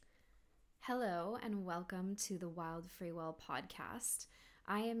Hello, and welcome to the Wild Free Will podcast.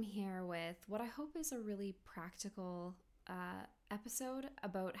 I am here with what I hope is a really practical episode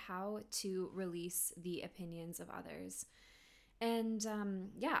about how to release the opinions of others. And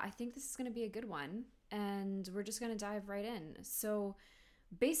I think this is going to be a good one. And we're just going to dive right in. So,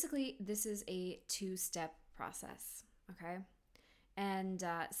 basically, this is a two-step process, okay? And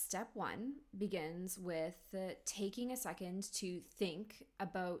step one begins with taking a second to think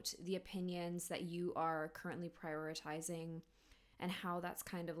about the opinions that you are currently prioritizing and how that's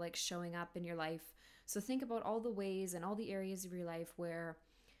kind of like showing up in your life. So think about all the ways and all the areas of your life where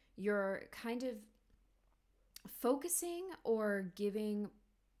you're kind of focusing or giving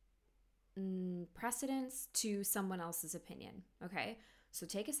precedence to someone else's opinion. Okay. So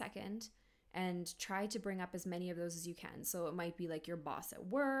take a second and try to bring up as many of those as you can. So it might be like your boss at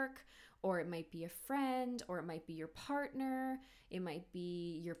work, or it might be a friend, or it might be your partner, it might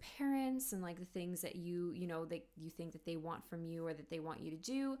be your parents and like the things that that you think that they want from you or that they want you to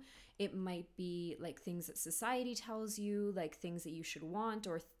do. It might be like things that society tells you, like things that you should want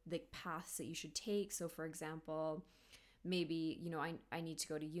or like paths that you should take. So for example, maybe I need to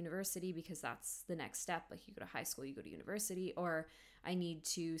go to university because that's the next step. Like you go to high school, you go to university. Or I need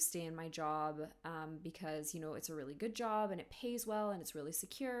to stay in my job because it's a really good job and it pays well and it's really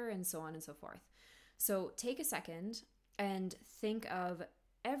secure, and so on and so forth. So take a second and think of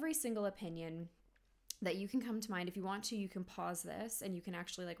every single opinion that you can come to mind. If you want to, you can pause this and you can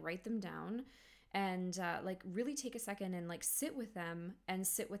actually like write them down and like really take a second and like sit with them and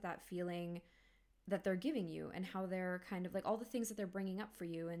sit with that feeling that they're giving you and how they're kind of like all the things that they're bringing up for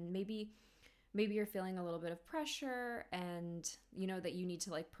you. And maybe you're feeling a little bit of pressure and that you need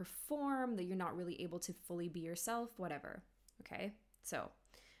to like perform, that you're not really able to fully be yourself, whatever. Okay, so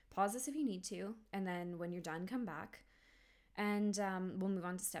pause this if you need to, and then when you're done, come back and we'll move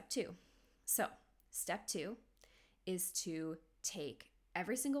on to step two. So step two is to take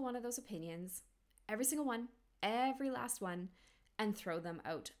every single one of those opinions, every single one, every last one, and throw them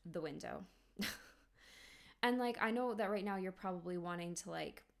out the window. And like, I know that right now you're probably wanting to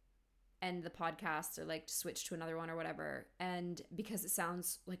like end the podcast or like switch to another one or whatever. And because it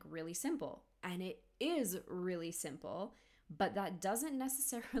sounds like really simple, and it is really simple, but that doesn't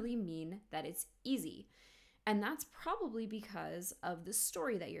necessarily mean that it's easy. And that's probably because of the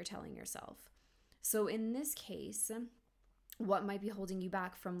story that you're telling yourself. So in this case, what might be holding you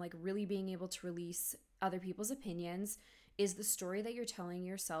back from like really being able to release other people's opinions is the story that you're telling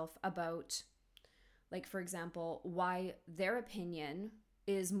yourself about, like, for example, why their opinion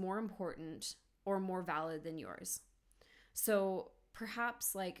is more important or more valid than yours. So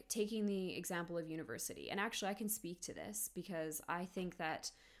perhaps like taking the example of university, and actually I can speak to this because I think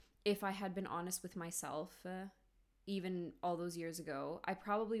that if I had been honest with myself, even all those years ago, I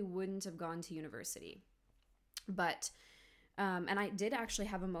probably wouldn't have gone to university. But and I did actually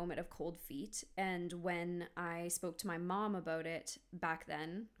have a moment of cold feet. And when I spoke to my mom about it back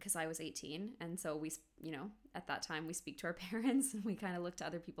then, because I was 18, and so we, at that time we speak to our parents and we kind of look to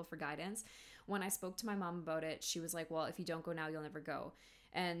other people for guidance. When I spoke to my mom about it, she was like, well, if you don't go now, you'll never go.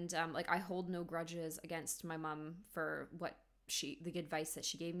 And like, I hold no grudges against my mom for the advice that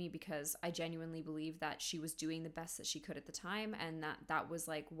she gave me, because I genuinely believe that she was doing the best that she could at the time, and that was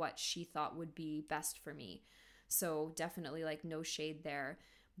like what she thought would be best for me. So definitely like no shade there.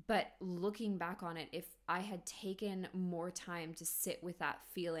 But looking back on it, if I had taken more time to sit with that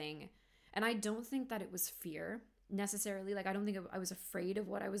feeling, and I don't think that it was fear necessarily, like I don't think I was afraid of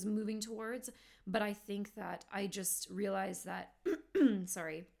what I was moving towards, but I think that I just realized that,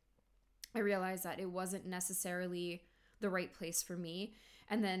 sorry, I realized that it wasn't necessarily the right place for me.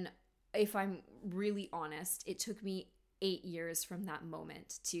 And then if I'm really honest, it took me 8 years from that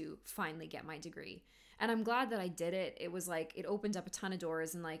moment to finally get my degree. And I'm glad that I did it. It was like, it opened up a ton of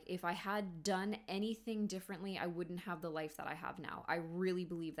doors. And like, if I had done anything differently, I wouldn't have the life that I have now. I really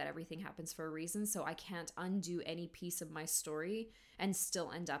believe that everything happens for a reason. So I can't undo any piece of my story and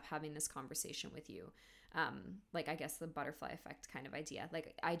still end up having this conversation with you. Like, I guess the butterfly effect kind of idea.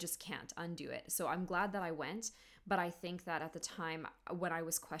 Like, I just can't undo it. So I'm glad that I went. But I think that at the time when I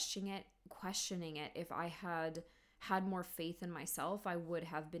was questioning it, if I had more faith in myself, I would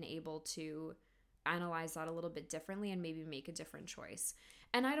have been able to analyze that a little bit differently and maybe make a different choice.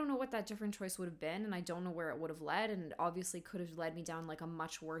 And I don't know what that different choice would have been, and I don't know where it would have led, and it obviously could have led me down like a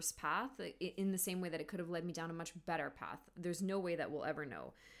much worse path, in the same way that it could have led me down a much better path. There's no way that we'll ever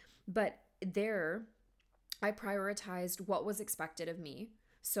know. But there, I prioritized what was expected of me.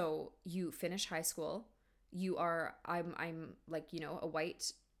 So you finish high school, I'm like, a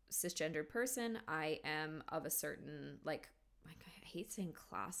white cisgendered person. I am of a certain like like, I hate saying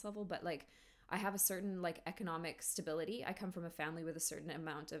class level, but like I have a certain like economic stability. I come from a family with a certain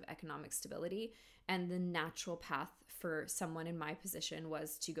amount of economic stability, and the natural path for someone in my position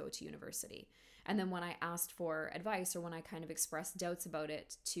was to go to university. And then when I asked for advice, or when I kind of expressed doubts about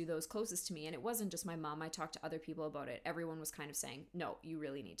it to those closest to me, and it wasn't just my mom, I talked to other people about it, everyone was kind of saying, no, you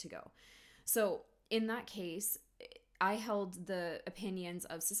really need to go. So in that case, I held the opinions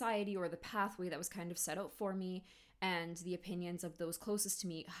of society, or the pathway that was kind of set out for me, and the opinions of those closest to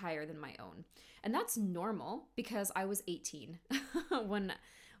me higher than my own. And that's normal because I was 18 when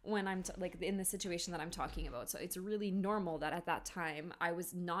like in the situation that I'm talking about. So it's really normal that at that time I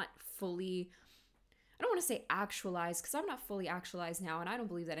was not fully, I don't want to say actualized, because I'm not fully actualized now, and I don't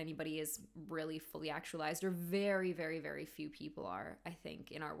believe that anybody is really fully actualized, or very, very, very few people are, I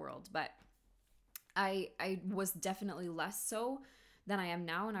think, in our world. But I was definitely less so than I am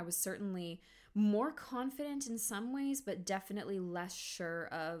now, and I was certainly more confident in some ways, but definitely less sure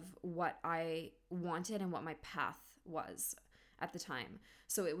of what I wanted and what my path was at the time.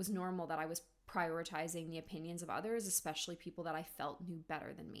 So it was normal that I was prioritizing the opinions of others, especially people that I felt knew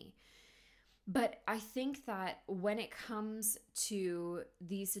better than me. But I think that when it comes to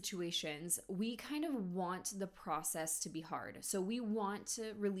these situations, we kind of want the process to be hard. So we want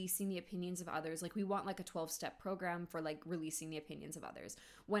to releasing the opinions of others. Like we want like a 12-step program for like releasing the opinions of others,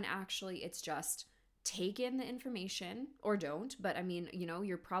 when actually it's just take in the information or don't. But I mean, you know,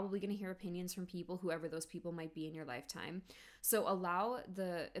 you're probably going to hear opinions from people, whoever those people might be in your lifetime. So allow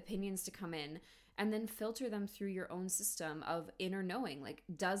the opinions to come in, and then filter them through your own system of inner knowing. Like,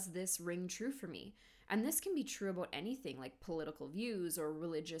 does this ring true for me? And this can be true about anything, like political views or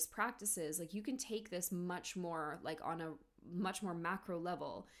religious practices. Like, you can take this much more like on a much more macro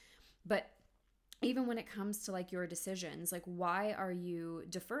level. But even when it comes to like your decisions, like why are you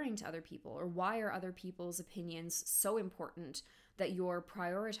deferring to other people, or why are other people's opinions so important that you're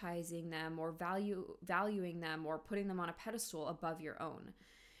prioritizing them, or valuing them, or putting them on a pedestal above your own?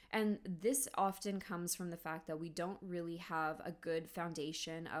 And this often comes from the fact that we don't really have a good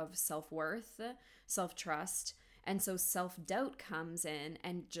foundation of self-worth, self-trust. And so self-doubt comes in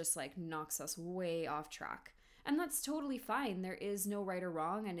and just like knocks us way off track. And that's totally fine. There is no right or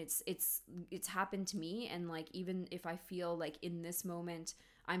wrong, and it's happened to me. And like, even if I feel like in this moment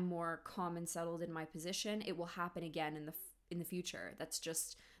I'm more calm and settled in my position, it will happen again in the future. That's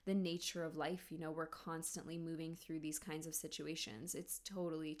just the nature of life. You know, we're constantly moving through these kinds of situations. It's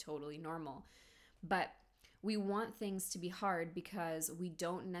totally, totally normal. But we want things to be hard because we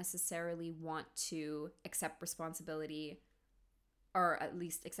don't necessarily want to accept responsibility, or at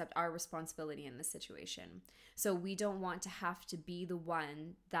least accept our responsibility in the situation. So we don't want to have to be the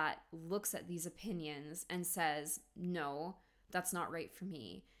one that looks at these opinions and says, no, that's not right for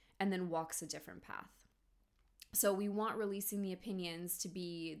me, and then walks a different path. So we want releasing the opinions to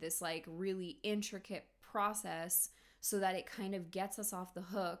be this like really intricate process, so that it kind of gets us off the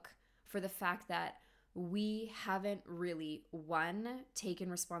hook for the fact that we haven't really, one, taken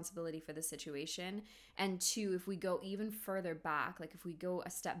responsibility for the situation, and two, if we go even further back, like if we go a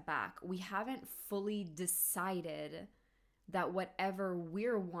step back, we haven't fully decided that whatever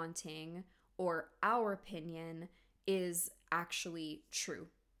we're wanting, or our opinion, is actually true.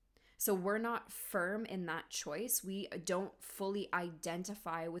 So we're not firm in that choice. We don't fully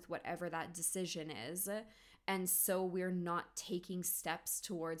identify with whatever that decision is. And so we're not taking steps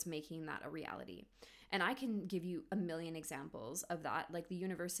towards making that a reality. And I can give you a million examples of that. Like the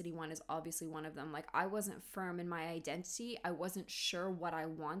university one is obviously one of them. Like I wasn't firm in my identity. I wasn't sure what I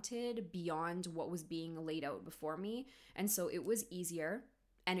wanted beyond what was being laid out before me. And so it was easier,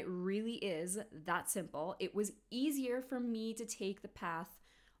 and it really is that simple. It was easier for me to take the path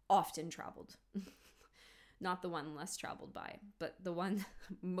often traveled. Not the one less traveled by, but the one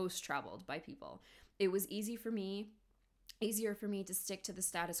most traveled by people. It was easier for me to stick to the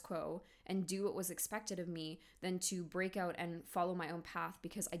status quo and do what was expected of me than to break out and follow my own path,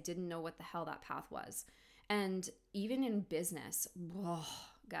 because I didn't know what the hell that path was. And even in business, whoa,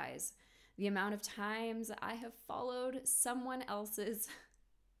 guys, the amount of times I have followed someone else's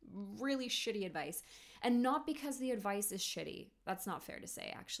really shitty advice. And not because the advice is shitty. That's not fair to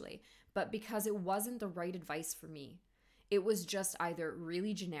say, actually. But because it wasn't the right advice for me. It was just either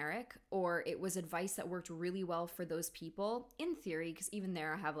really generic, or it was advice that worked really well for those people in theory. Because even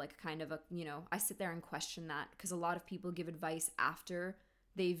there, I have like kind of a, you know, I sit there and question that, because a lot of people give advice after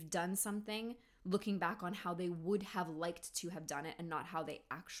they've done something, looking back on how they would have liked to have done it and not how they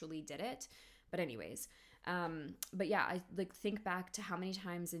actually did it. But anyways, But yeah, I like think back to how many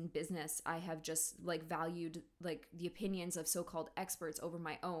times in business I have just like valued like the opinions of so-called experts over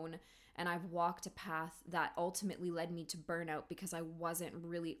my own, and I've walked a path that ultimately led me to burnout because I wasn't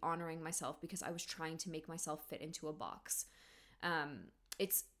really honoring myself because I was trying to make myself fit into a box.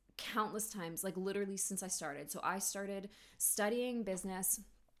 It's countless times, like literally since I started. So I started studying business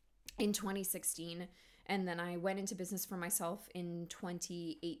in 2016, and then I went into business for myself in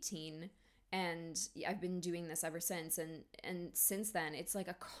 2018, and I've been doing this ever since. And since then it's like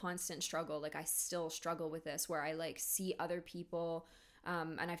a constant struggle. Like I still struggle with this, where I like see other people,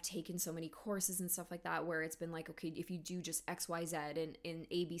 and I've taken so many courses and stuff like that where it's been like, okay, if you do just XYZ in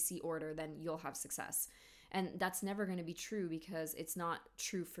ABC order, then you'll have success. And that's never going to be true because it's not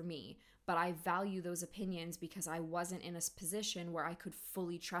true for me. But I value those opinions because I wasn't in a position where I could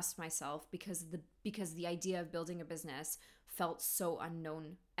fully trust myself, because the idea of building a business felt so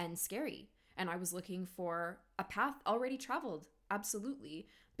unknown and scary. And I was looking for a path already traveled, absolutely,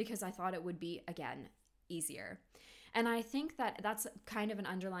 because I thought it would be, again, easier. And I think that that's kind of an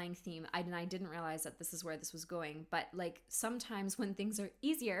underlying theme. I didn't realize that this is where this was going, but like sometimes when things are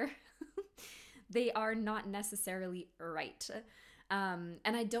easier, they are not necessarily right. And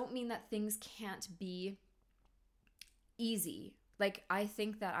I don't mean that things can't be easy. Like I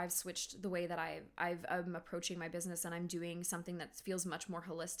think that I've switched the way that I'm approaching my business, and I'm doing something that feels much more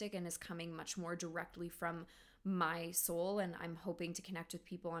holistic and is coming much more directly from my soul, and I'm hoping to connect with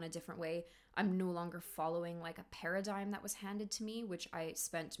people on a different way. I'm no longer following like a paradigm that was handed to me, which I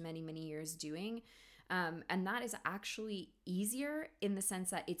spent many, many years doing. And that is actually easier in the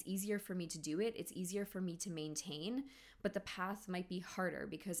sense that it's easier for me to do it. It's easier for me to maintain, but the path might be harder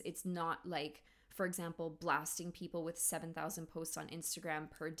because it's not like, for example, blasting people with 7,000 posts on Instagram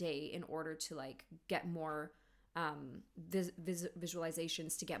per day in order to like get more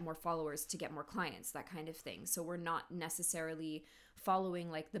visualizations, to get more followers, to get more clients, that kind of thing. So we're not necessarily following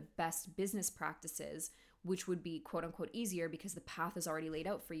like the best business practices, which would be quote unquote easier because the path is already laid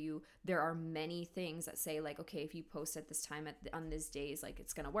out for you. There are many things that say like, okay, if you post at this time on these days, like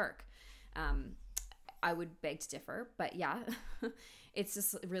it's going to work. I would beg to differ, but yeah, it's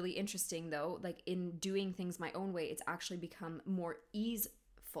just really interesting though. Like in doing things my own way, it's actually become more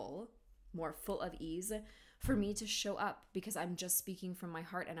easeful, more full of ease for me to show up because I'm just speaking from my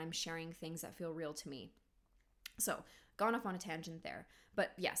heart and I'm sharing things that feel real to me. So, gone off on a tangent there.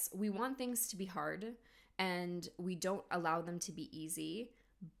 But yes, we want things to be hard and we don't allow them to be easy.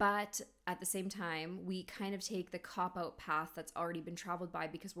 But at the same time, we kind of take the cop-out path that's already been traveled by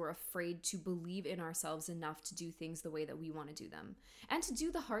because we're afraid to believe in ourselves enough to do things the way that we want to do them. And to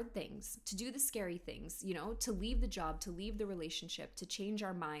do the hard things, to do the scary things, you know, to leave the job, to leave the relationship, to change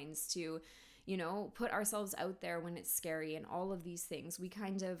our minds, to, you know, put ourselves out there when it's scary and all of these things. We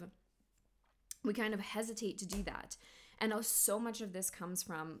kind of hesitate to do that. And so much of this comes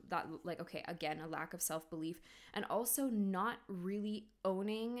from that, like, okay, again, a lack of self-belief and also not really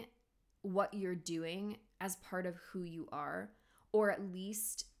owning what you're doing as part of who you are, or at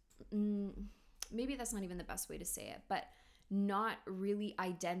least, maybe that's not even the best way to say it, but not really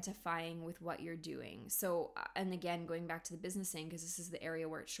identifying with what you're doing. So, and again, going back to the business thing, because this is the area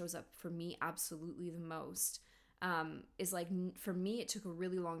where it shows up for me absolutely the most, is like, for me, it took a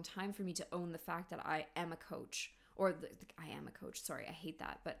really long time for me to own the fact that I am a coach. I am a coach. Sorry, I hate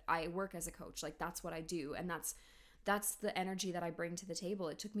that, but I work as a coach. Like that's what I do, and that's the energy that I bring to the table.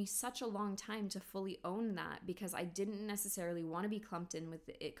 It took me such a long time to fully own that because I didn't necessarily want to be clumped in with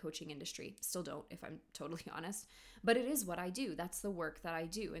the coaching industry. Still don't, if I'm totally honest. But it is what I do. That's the work that I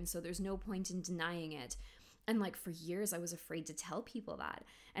do, and so there's no point in denying it. And like for years, I was afraid to tell people that,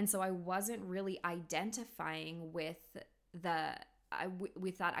 and so I wasn't really identifying with that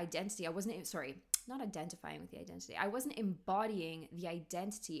identity. I wasn't not identifying with the identity. I wasn't embodying the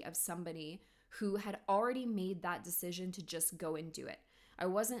identity of somebody who had already made that decision to just go and do it. I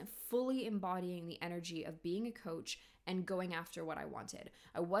wasn't fully embodying the energy of being a coach and going after what I wanted.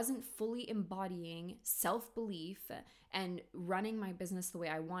 I wasn't fully embodying self-belief and running my business the way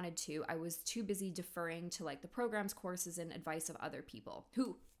I wanted to. I was too busy deferring to like the programs, courses, and advice of other people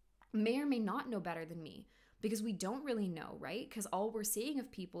who may or may not know better than me. Because we don't really know, right? Because all we're seeing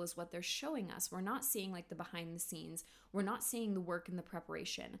of people is what they're showing us. We're not seeing like the behind the scenes. We're not seeing the work and the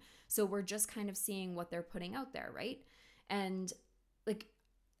preparation. So we're just kind of seeing what they're putting out there, right? And like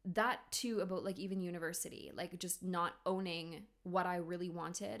that too about like even university, like just not owning what I really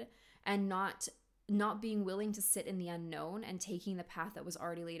wanted and not being willing to sit in the unknown and taking the path that was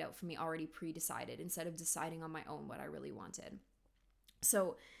already laid out for me, already pre-decided, instead of deciding on my own what I really wanted.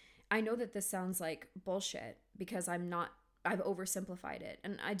 So I know that this sounds like bullshit because I'm not I've oversimplified it.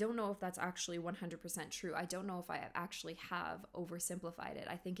 And I don't know if that's actually 100% true. I don't know if I actually have oversimplified it.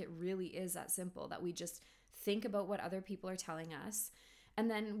 I think it really is that simple, that we just think about what other people are telling us and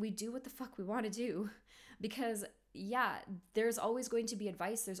then we do what the fuck we want to do. Because yeah, there's always going to be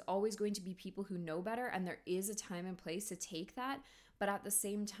advice. There's always going to be people who know better, and there is a time and place to take that. But at the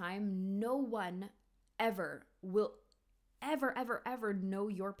same time, no one ever will ever know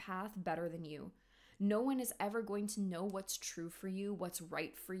your path better than you. No one is ever going to know what's true for you, what's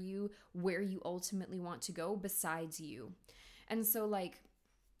right for you, where you ultimately want to go besides you. And so, like,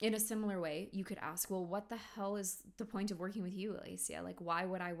 in a similar way, you could ask, well, what the hell is the point of working with you, Alicia? Like, why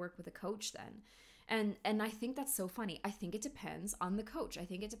would I work with a coach then? And I think that's so funny. I think it depends on the coach. I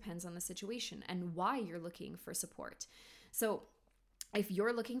think it depends on the situation and why you're looking for support. So if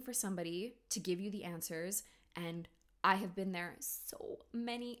you're looking for somebody to give you the answers, and I have been there so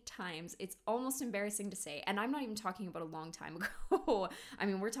many times, it's almost embarrassing to say, and I'm not even talking about a long time ago. I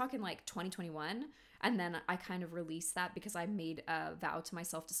mean, we're talking like 2021, and then I kind of released that because I made a vow to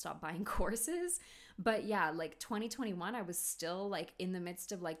myself to stop buying courses. But yeah, like 2021, I was still like in the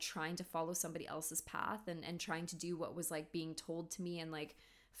midst of like trying to follow somebody else's path and trying to do what was like being told to me, and like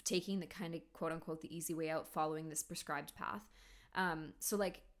taking the kind of quote unquote the easy way out, following this prescribed path. So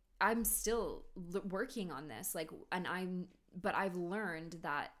like I'm still working on this, like, but I've learned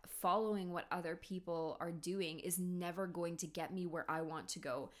that following what other people are doing is never going to get me where I want to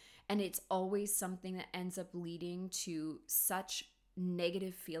go. And it's always something that ends up leading to such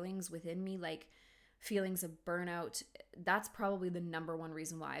negative feelings within me, like feelings of burnout. That's probably the number one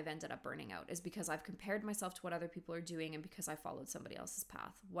reason why I've ended up burning out, is because I've compared myself to what other people are doing and because I followed somebody else's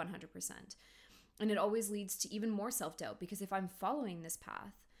path 100%. And it always leads to even more self-doubt, because if I'm following this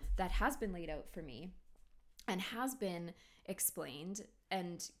path that has been laid out for me and has been explained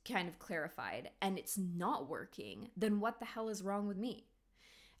and kind of clarified, and it's not working, then what the hell is wrong with me?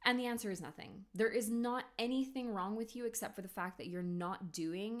 And the answer is nothing. There is not anything wrong with you except for the fact that you're not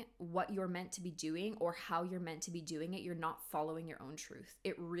doing what you're meant to be doing or how you're meant to be doing it. You're not following your own truth.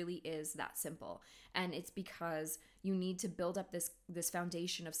 It really is that simple. And it's because you need to build up this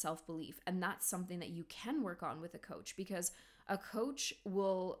foundation of self-belief. And that's something that you can work on with a coach, because a coach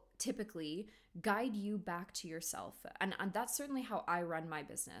will typically guide you back to yourself. And that's certainly how I run my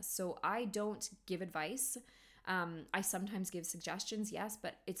business. So I don't give advice. I sometimes give suggestions, yes,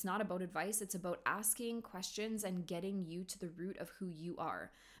 but it's not about advice. It's about asking questions and getting you to the root of who you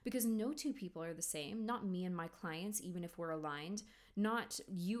are. Because no two people are the same, not me and my clients, even if we're aligned, not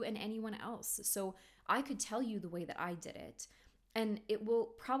you and anyone else. So I could tell you the way that I did it, and it will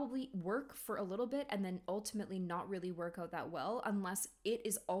probably work for a little bit and then ultimately not really work out that well unless it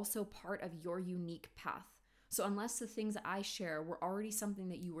is also part of your unique path. So unless the things that I share were already something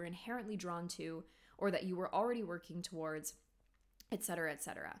that you were inherently drawn to, or that you were already working towards, etc.,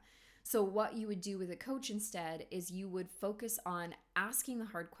 etc. So what you would do with a coach instead is you would focus on asking the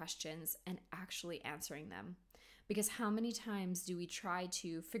hard questions and actually answering them. Because how many times do we try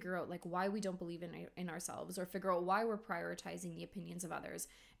to figure out like why we don't believe in ourselves, or figure out why we're prioritizing the opinions of others,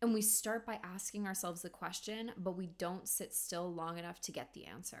 and we start by asking ourselves the question, but we don't sit still long enough to get the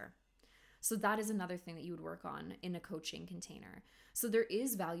answer. So that is another thing that you would work on in a coaching container. So there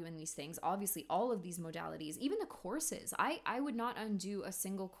is value in these things. Obviously, all of these modalities, even the courses, I would not undo a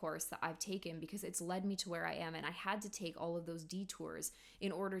single course that I've taken because it's led me to where I am. And I had to take all of those detours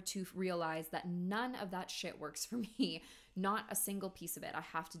in order to realize that none of that shit works for me. Not a single piece of it. I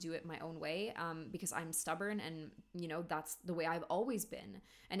have to do it my own way because I'm stubborn, and that's the way I've always been.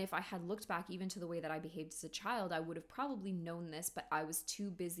 And if I had looked back even to the way that I behaved as a child, I would have probably known this, but I was too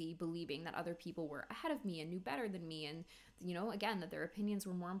busy believing that other people were ahead of me and knew better than me, and again, that their opinions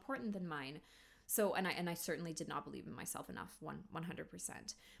were more important than mine. So and I certainly did not believe in myself enough,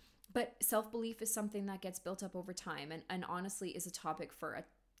 100%. But self-belief is something that gets built up over time, and honestly is a topic for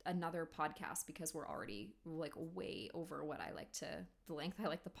another podcast, because we're already like way over the length I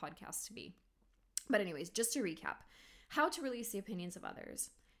like the podcast to be. But anyways, just to recap, how to release the opinions of others.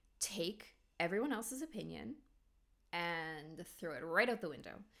 Take everyone else's opinion and throw it right out the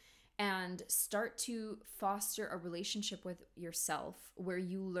window, and start to foster a relationship with yourself where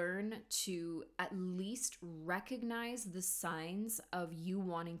you learn to at least recognize the signs of you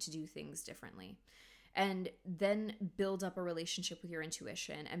wanting to do things differently. And then build up a relationship with your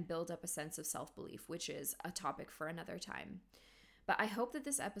intuition and build up a sense of self-belief, which is a topic for another time. But I hope that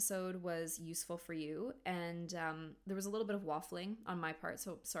this episode was useful for you. And there was a little bit of waffling on my part,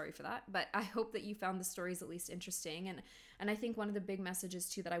 so sorry for that. But I hope that you found the stories at least interesting. And I think one of the big messages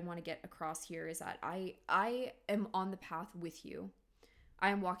too that I want to get across here is that I am on the path with you. I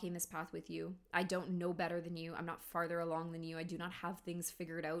am walking this path with you. I don't know better than you. I'm not farther along than you. I do not have things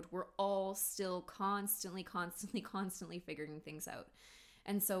figured out. We're all still constantly figuring things out.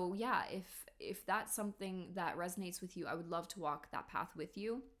 And so, yeah, if that's something that resonates with you, I would love to walk that path with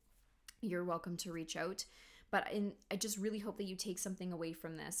you. You're welcome to reach out. But I just really hope that you take something away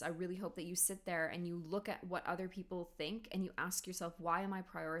from this. I really hope that you sit there and you look at what other people think and you ask yourself, why am I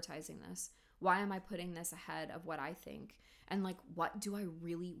prioritizing this? Why am I putting this ahead of what I think? And like, what do I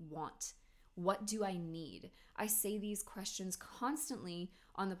really want? What do I need? I say these questions constantly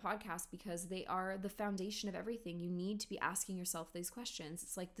on the podcast because they are the foundation of everything. You need to be asking yourself these questions.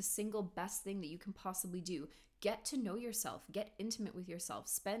 It's like the single best thing that you can possibly do. Get to know yourself, get intimate with yourself,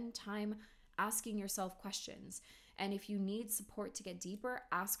 spend time asking yourself questions. And if you need support to get deeper,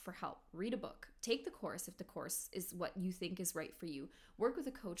 ask for help. Read a book. Take the course if the course is what you think is right for you. Work with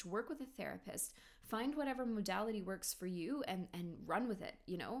a coach, work with a therapist. Find whatever modality works for you and run with it,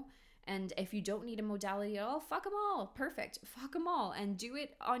 you know? And if you don't need a modality at all, fuck them all. Perfect. Fuck them all and do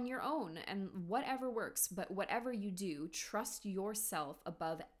it on your own and whatever works. But whatever you do, trust yourself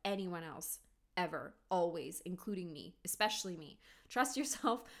above anyone else ever, always, including me, especially me. Trust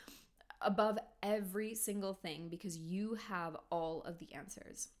yourself above every single thing because you have all of the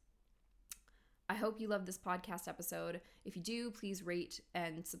answers. I hope you love this podcast episode. If you do, please rate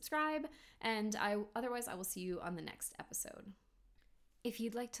and subscribe. And otherwise, I will see you on the next episode. If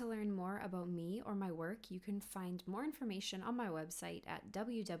you'd like to learn more about me or my work, you can find more information on my website at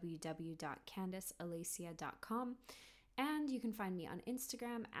www.candicealacia.com. And you can find me on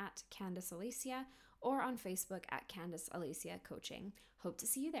Instagram at Candice Alacia or on Facebook at Candice Alacia Coaching. Hope to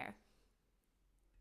see you there.